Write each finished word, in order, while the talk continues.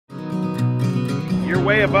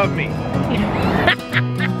way above me.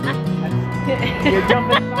 You're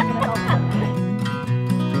jumping, not gonna help you.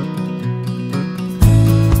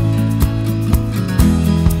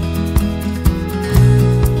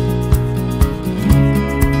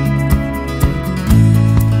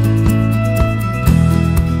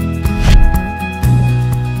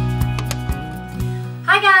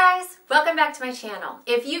 Welcome back to my channel.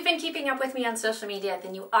 If you've been keeping up with me on social media,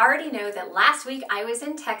 then you already know that last week I was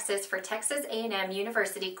in Texas for Texas A&M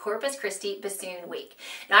University Corpus Christi Bassoon Week.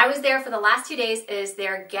 Now I was there for the last 2 days as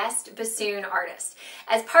their guest bassoon artist.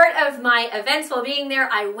 As part of my events while being there,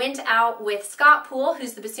 I went out with Scott Poole,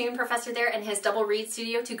 who's the bassoon professor there in his double reed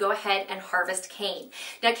studio, to go ahead and harvest cane.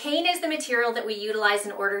 Now cane is the material that we utilize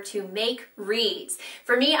in order to make reeds.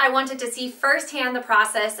 For me, I wanted to see firsthand the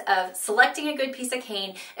process of selecting a good piece of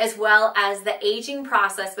cane as well as the aging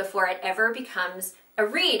process before it ever becomes a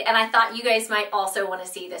reed, and I thought you guys might also want to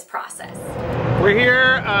see this process. We're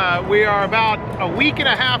here, we are about a week and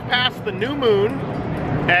a half past the new moon,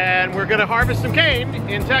 and we're gonna harvest some cane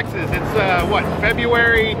in Texas. It's what,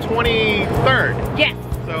 February 23rd? Yes.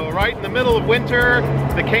 So right in the middle of winter,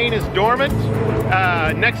 the cane is dormant.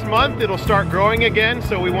 Next month it'll start growing again,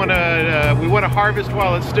 so we wanna harvest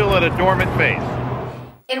while it's still at a dormant phase.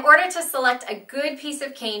 In order to select a good piece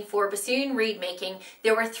of cane for bassoon reed making,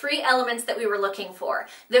 there were 3 elements that we were looking for.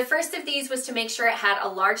 The first of these was to make sure it had a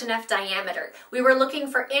large enough diameter. We were looking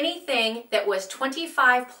for anything that was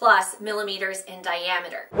 25 plus millimeters in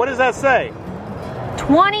diameter. What does that say?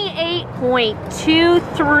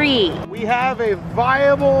 28.23. We have a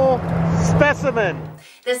viable specimen.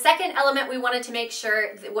 The second element we wanted to make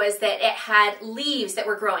sure was that it had leaves that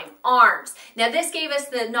were growing, arms. Now this gave us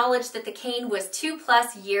the knowledge that the cane was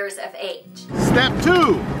 2+ years of age. Step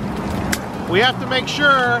 2, we have to make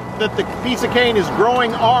sure that the piece of cane is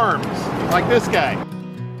growing arms, like this guy.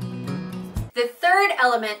 The third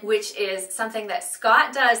element, which is something that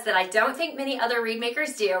Scott does that I don't think many other reed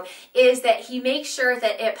makers do, is that he makes sure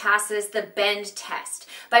that it passes the bend test.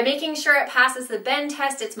 By making sure it passes the bend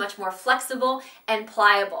test, it's much more flexible and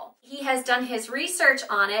pliable. He has done his research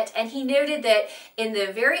on it, and he noted that in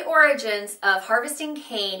the very origins of harvesting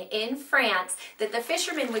cane in France, that the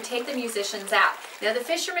fishermen would take the musicians out. Now the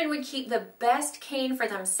fishermen would keep the best cane for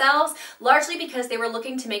themselves, largely because they were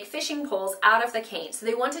looking to make fishing poles out of the cane. So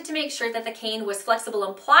they wanted to make sure that the cane was flexible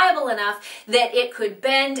and pliable enough that it could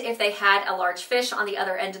bend if they had a large fish on the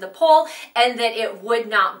other end of the pole, and that it would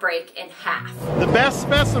not break in half. The best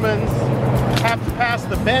specimens have to pass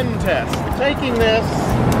the bend test. Taking this,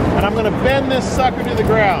 and I'm gonna bend this sucker to the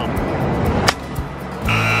ground.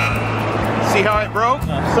 See how it broke?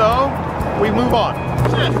 So, we move on.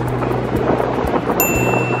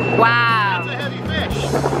 Wow. That's a heavy fish.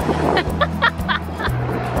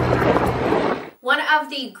 One of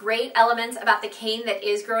the great elements about the cane that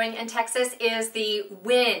is growing in Texas is the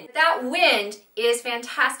wind. That wind is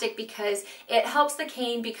fantastic because it helps the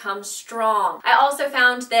cane become strong. I also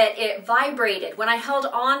found that it vibrated. When I held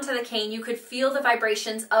on to the cane, you could feel the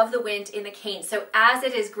vibrations of the wind in the cane. So as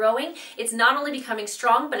it is growing, it's not only becoming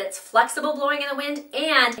strong, but it's flexible blowing in the wind,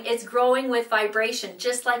 and it's growing with vibration,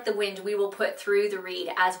 just like the wind we will put through the reed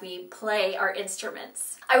as we play our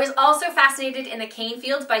instruments. I was also fascinated in the cane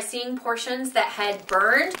fields by seeing portions that had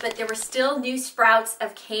burned, but there were still new sprouts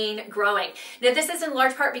of cane growing. Now this is in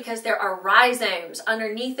large part because there are rhizomes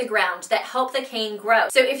underneath the ground that help the cane grow.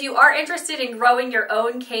 So if you are interested in growing your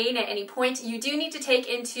own cane at any point, you do need to take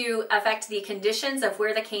into effect the conditions of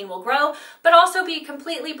where the cane will grow, but also be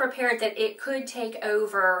completely prepared that it could take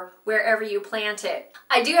over wherever you plant it.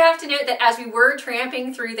 I do have to note that as we were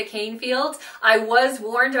tramping through the cane fields, I was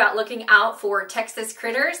warned about looking out for Texas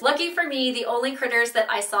critters. Lucky for me, the only critters that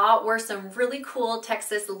I saw were some really cool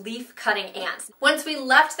Texas leaf cutting ants. Once we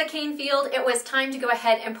left the cane field, it was time to go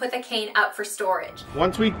ahead and put the cane up for storage.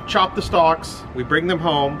 Once we chop the stalks, we bring them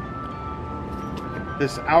home.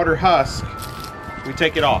 This outer husk, we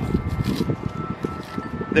take it off.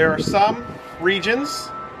 There are some regions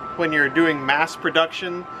when you're doing mass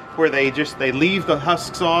production where they leave the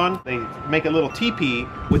husks on, they make a little teepee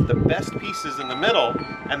with the best pieces in the middle,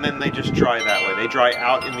 and then they just dry that way. They dry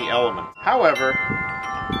out in the elements. However,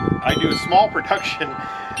 I do a small production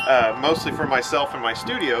mostly for myself in my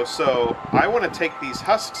studio, so I want to take these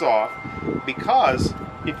husks off because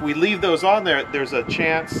if we leave those on there, there's a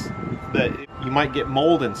chance that you might get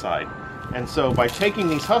mold inside. And so by taking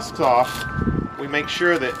these husks off, we make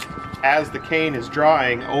sure that as the cane is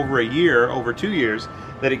drying over a year, over 2 years,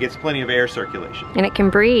 that it gets plenty of air circulation. And it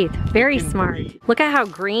can breathe. Very smart. Look at how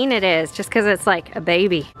green it is, just because it's like a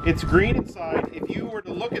baby. It's green inside. If you were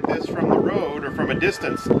to look at this from the road or from a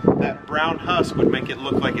distance, that brown husk would make it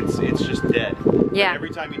look like it's just dead. Yeah. But every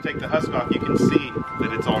time you take the husk off, you can see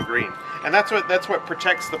that it's all green. And that's what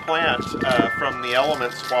protects the plant from the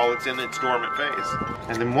elements while it's in its dormant phase.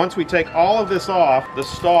 And then once we take all of this off, the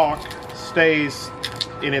stalk stays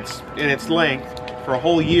in its length for a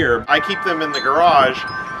whole year. I keep them in the garage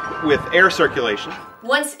with air circulation.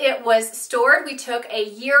 Once it was stored, we took a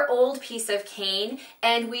year-old piece of cane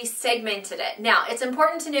and we segmented it. Now, it's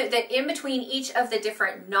important to note that in between each of the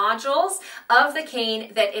different nodules of the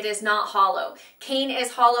cane that it is not hollow. Cane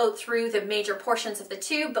is hollow through the major portions of the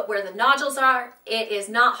tube, but where the nodules are, it is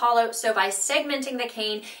not hollow. So by segmenting the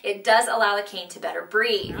cane, it does allow the cane to better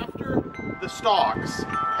breathe. After the stalks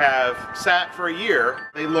have sat for a year,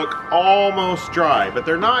 they look almost dry, but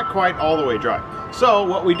they're not quite all the way dry. So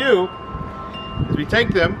what we do is we take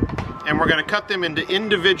them and we're going to cut them into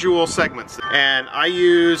individual segments. And I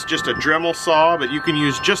use just a Dremel saw, but you can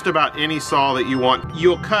use just about any saw that you want.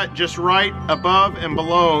 You'll cut just right above and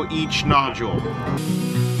below each nodule.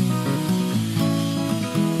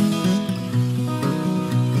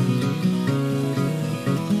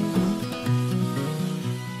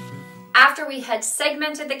 After we had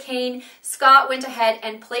segmented the cane, Scott went ahead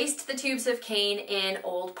and placed the tubes of cane in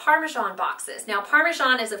old Parmesan boxes. Now,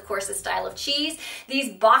 Parmesan is, of course, a style of cheese.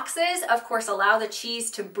 These boxes, of course, allow the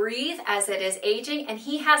cheese to breathe as it is aging, and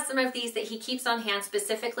he has some of these that he keeps on hand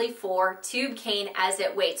specifically for tube cane as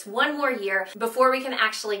it waits one more year before we can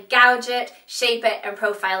actually gouge it, shape it, and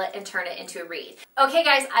profile it and turn it into a reed. Okay,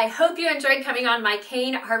 guys, I hope you enjoyed coming on my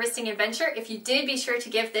cane harvesting adventure. If you did, be sure to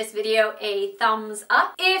give this video a thumbs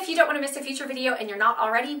up. If you don't want to miss a future video and you're not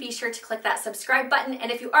already, be sure to click that subscribe button.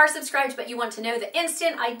 And if you are subscribed but you want to know the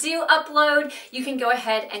instant I do upload, you can go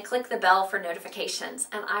ahead and click the bell for notifications.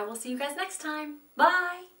 And I will see you guys next time.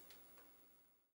 Bye!